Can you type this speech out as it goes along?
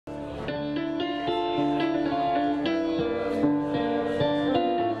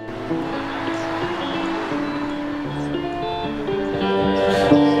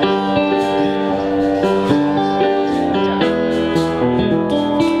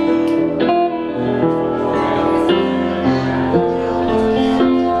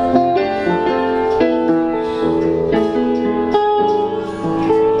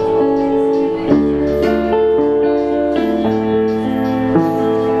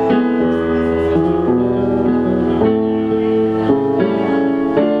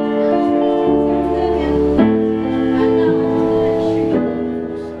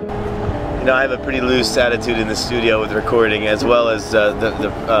loose attitude in the studio with recording, as well as the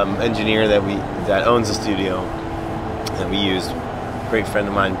engineer that owns the studio that we use, great friend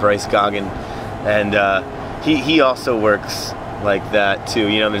of mine, Bryce Goggin, and he also works like that too.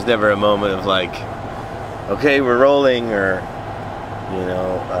 You know, there's never a moment of like, okay, we're rolling, or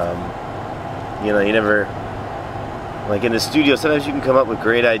you never, like in the studio, sometimes you can come up with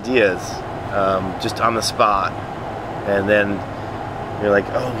great ideas just on the spot, and then you're like,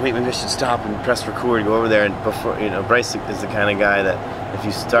 oh wait, maybe I should stop and press record, go over there, and before, Bryce is the kind of guy that if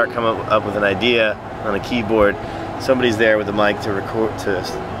you start coming up with an idea on a keyboard, somebody's there with a mic to record, to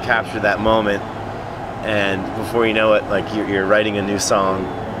capture that moment, and before you know it, like you're writing a new song,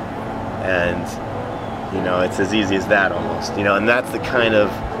 and it's as easy as that almost, and that's the kind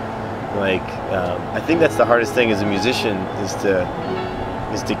of, like, I think that's the hardest thing as a musician, is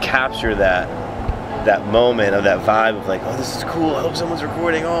to capture that moment of that vibe of like, oh, this is cool, I hope someone's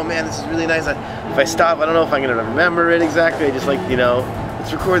recording, oh man, this is really nice, if I stop, I don't know if I'm gonna remember it exactly, I just like,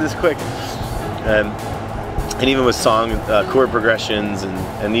 let's record this quick. And even with song chord progressions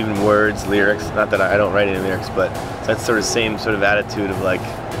and even words, lyrics, not that I don't write any lyrics, but that's sort of same sort of attitude of like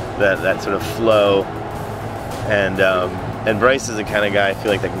that sort of flow. And Bryce is the kind of guy I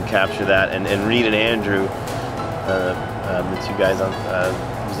feel like that can capture that, and Reed and Andrew, the two guys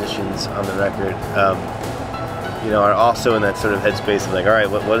musicians on the record, are also in that sort of headspace of like, all right,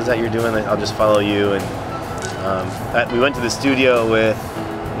 what is that you're doing? I'll just follow you. And we went to the studio with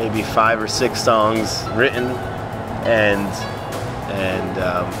maybe 5 or 6 songs written, and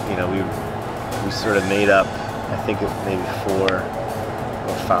we sort of made up, I think, maybe 4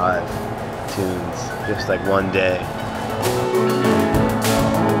 or 5 tunes, just like one day.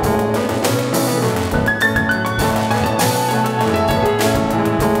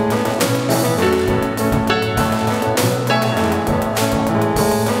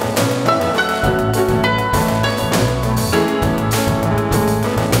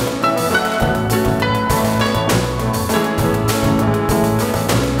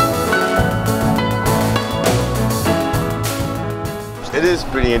 It is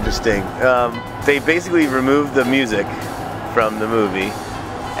pretty interesting. They basically removed the music from the movie,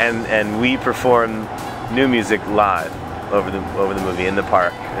 and we perform new music live over the movie in the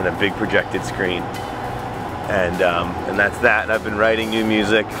park in a big projected screen. And that's that. And I've been writing new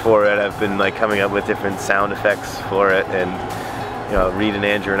music for it. I've been like coming up with different sound effects for it, and Reed and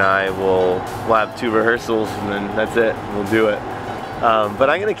Andrew and I will have 2 rehearsals, and then that's it. We'll do it. But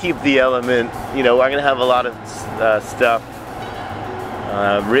I'm gonna keep the element. I'm gonna have a lot of stuff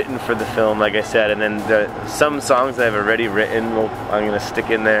written for the film, like I said, and then some songs that I've already written, I'm gonna stick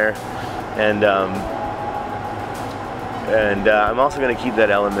in there, and I'm also gonna keep that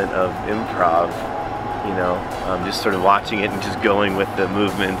element of improv. Just sort of watching it and just going with the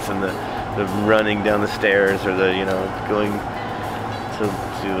movements and the running down the stairs, or the going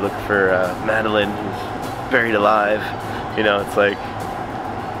to look for Madeline, who's buried alive. It's like,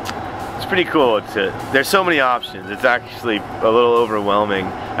 it's pretty cool. There's so many options. It's actually a little overwhelming.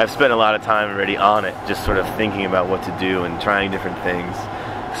 I've spent a lot of time already on it, just sort of thinking about what to do and trying different things,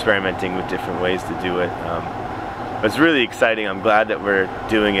 experimenting with different ways to do it. It's really exciting. I'm glad that we're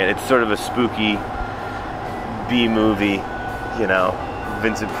doing it. It's sort of a spooky B-movie,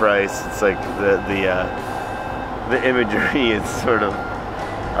 Vincent Price. It's like the imagery is sort of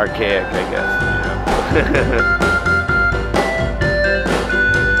archaic, I guess.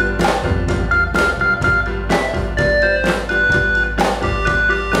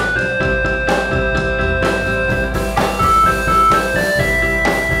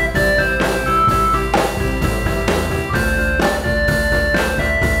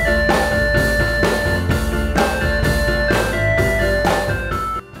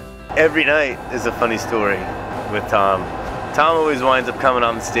 Every night is a funny story with Tom. Tom always winds up coming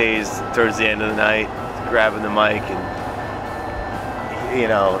on the stage towards the end of the night, grabbing the mic and,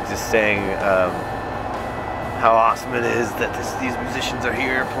 just saying how awesome it is that these musicians are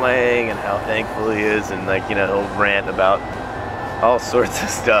here playing, and how thankful he is, and he'll rant about all sorts of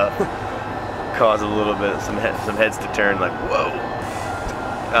stuff, cause a little bit, some heads to turn, like, whoa.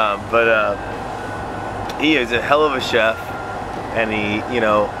 But he is a hell of a chef, and he,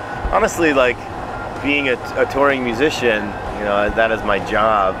 honestly, like, being a touring musician, that is my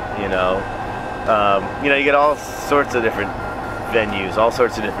job, you get all sorts of different venues, all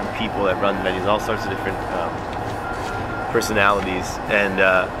sorts of different people that run venues, all sorts of different personalities, and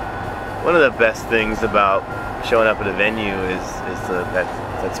one of the best things about showing up at a venue is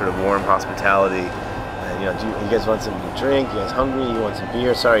that sort of warm hospitality. Do you guys want something to drink? You guys hungry? You want some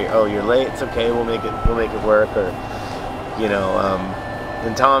beer? Sorry, oh, you're late. It's okay. We'll make it work. Or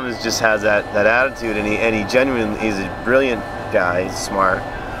And Tom just has that attitude, and he genuinely, he's a brilliant guy, he's smart,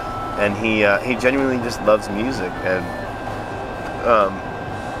 and he genuinely just loves music, and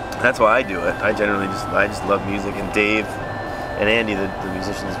that's why I do it. I just love music, and Dave and Andy, the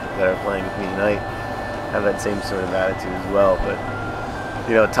musicians that are playing with me tonight, have that same sort of attitude as well. But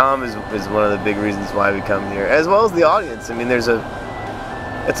you know, Tom is one of the big reasons why we come here, as well as the audience. I mean, it's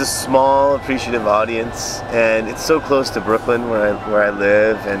a small, appreciative audience, and it's so close to Brooklyn where I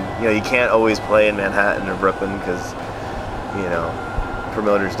live, and you know, you can't always play in Manhattan or Brooklyn because, you know,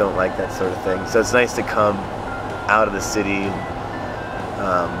 promoters don't like that sort of thing. So it's nice to come out of the city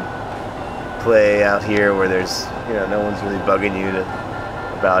and play out here where there's, you know, no one's really bugging you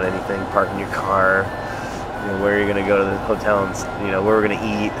about anything, parking your car, you know, where you're gonna go to the hotel, and you know, where we're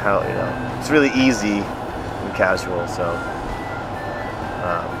gonna eat, how, you know, it's really easy and casual. So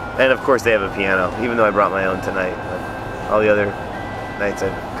and of course they have a piano, even though I brought my own tonight. But all the other nights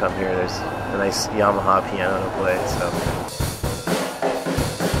I've come here, there's a nice Yamaha piano to play. So